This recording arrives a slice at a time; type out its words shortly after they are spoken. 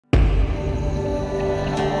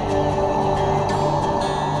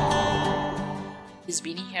It's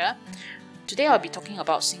Beanie here. Today I'll be talking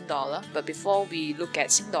about Sing Dollar, but before we look at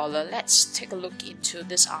Sing Dollar, let's take a look into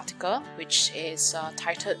this article, which is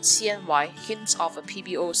titled CNY Hints of a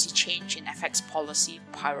PBoC Change in FX Policy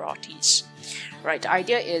Priorities. Right, the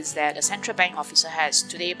idea is that a central bank officer has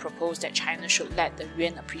today proposed that China should let the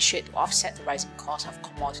yuan appreciate to offset the rising cost of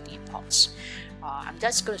commodity imports. I'm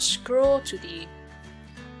just going to scroll to the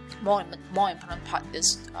more important part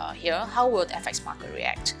is here. How will the FX market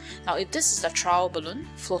react? Now, if this is the trial balloon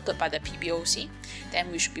floated by the PBoC,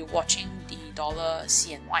 then we should be watching the dollar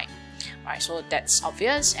CNY. Right, so that's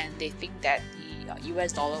obvious, and they think that the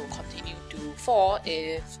US dollar will continue to fall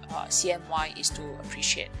if CNY is to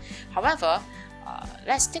appreciate. However,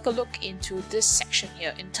 let's take a look into this section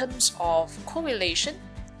here. In terms of correlation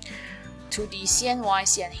to the CNY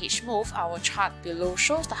CNH move, our chart below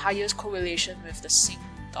shows the highest correlation with the Sing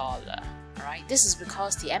Dollar. Alright, this is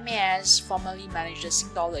because the MAS formerly manages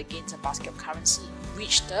Sing Dollar against a basket of currency in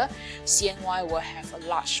which the CNY will have a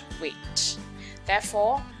large weight.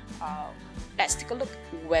 Therefore, let's take a look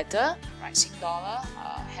whether Sing Dollar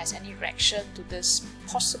has any reaction to this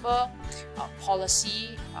possible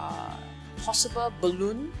policy, possible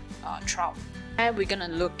balloon trial. And we're gonna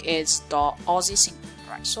look is the Aussie Sing.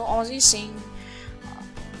 Right, so Aussie Sing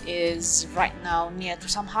is right now near to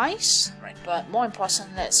some highs, right? But more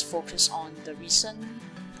important, let's focus on the recent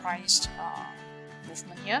price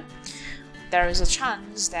movement here. There is a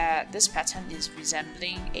chance that this pattern is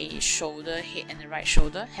resembling a shoulder, head and the right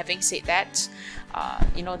shoulder. Having said that,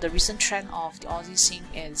 the recent trend of the Aussie Sing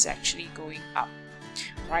is actually going up,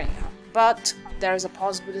 right? But there is a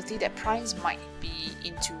possibility that price might be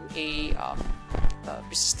into a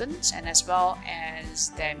resistance, and as well as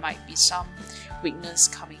there might be some weakness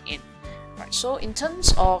coming in. Right, so in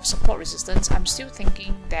terms of support resistance, I'm still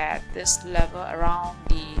thinking that this level around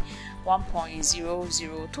the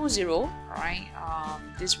 1.0020, right,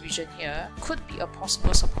 this region here could be a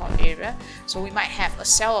possible support area. So we might have a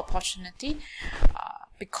sell opportunity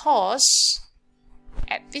because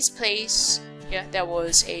at this place here there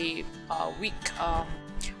was a weak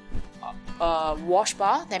wash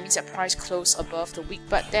bar. That means that price closed above the week,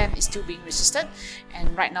 but then it's still being resisted,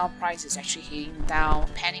 and right now price is actually heading down,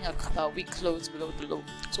 panning a weak close below the low.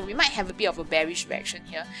 So we might have a bit of a bearish reaction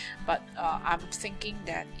here, but I'm thinking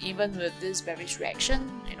that even with this bearish reaction,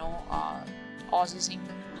 Aussie Sing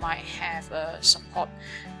might have a support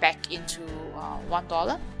back into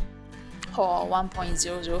 $1 or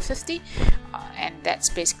 1.0050, and that's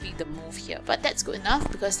basically the move here. But that's good enough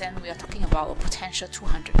because then we are talking about a potential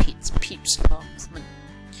 200 pips movement.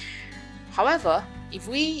 However, if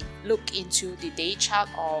we look into the day chart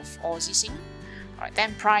of Aussie Sing, right,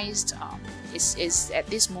 then price is at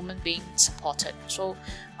this moment being supported. So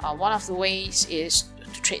one of the ways is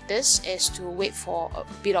to trade this is to wait for a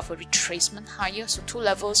bit of a retracement higher. So two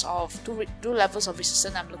levels of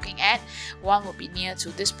resistance I'm looking at. One will be near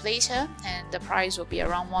to this place here, and the price will be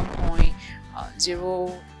around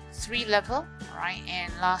 1.03 level, right?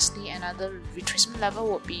 And lastly, another retracement level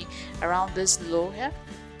will be around this low here,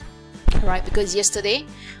 right? Because yesterday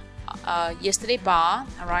bar,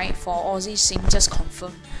 right, for Aussie Sing just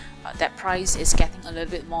confirmed that price is getting a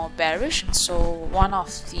little bit more bearish. So one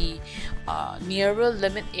of the nearer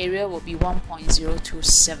limit area will be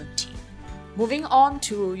 1.0270. Moving on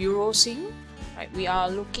to Euro Sing, right, we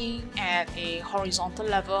are looking at a horizontal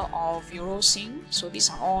level of Euro Sing. So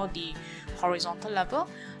these are all the horizontal level.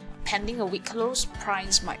 Pending a weak close,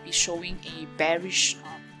 price might be showing a bearish,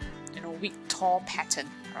 weak tall pattern,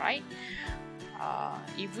 right?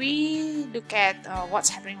 If we look at what's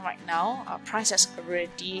happening right now, price has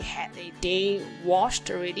already had a day washed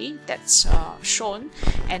already. That's shown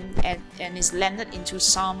and is landed into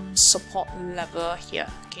some support level here.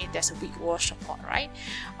 Okay, there's a weak wash support, right?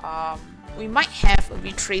 We might have a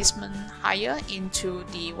retracement higher into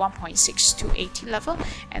the 1.6280 level,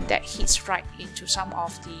 and that hits right into some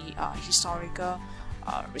of the historical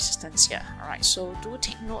resistance here. Alright, so do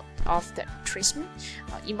take note of that retracement.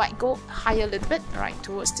 It might go higher a little bit, right,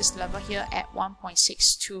 towards this level here at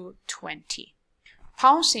 1.6220.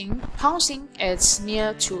 Pound Sing is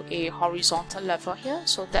near to a horizontal level here,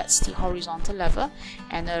 so that's the horizontal level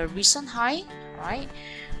and a recent high, right?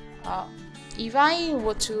 If I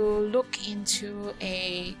were to look into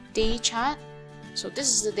a day chart, so this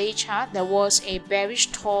is the day chart, there was a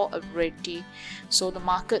bearish tall already, so the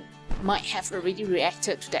market might have already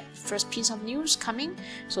reacted to that first piece of news coming.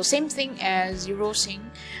 So same thing as Euro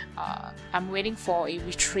Sing, I'm waiting for a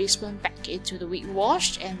retracement back into the weak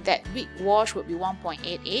wash, and that weak wash would be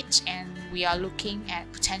 1.88, and we are looking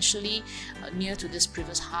at potentially near to this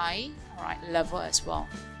previous high, alright, level as well.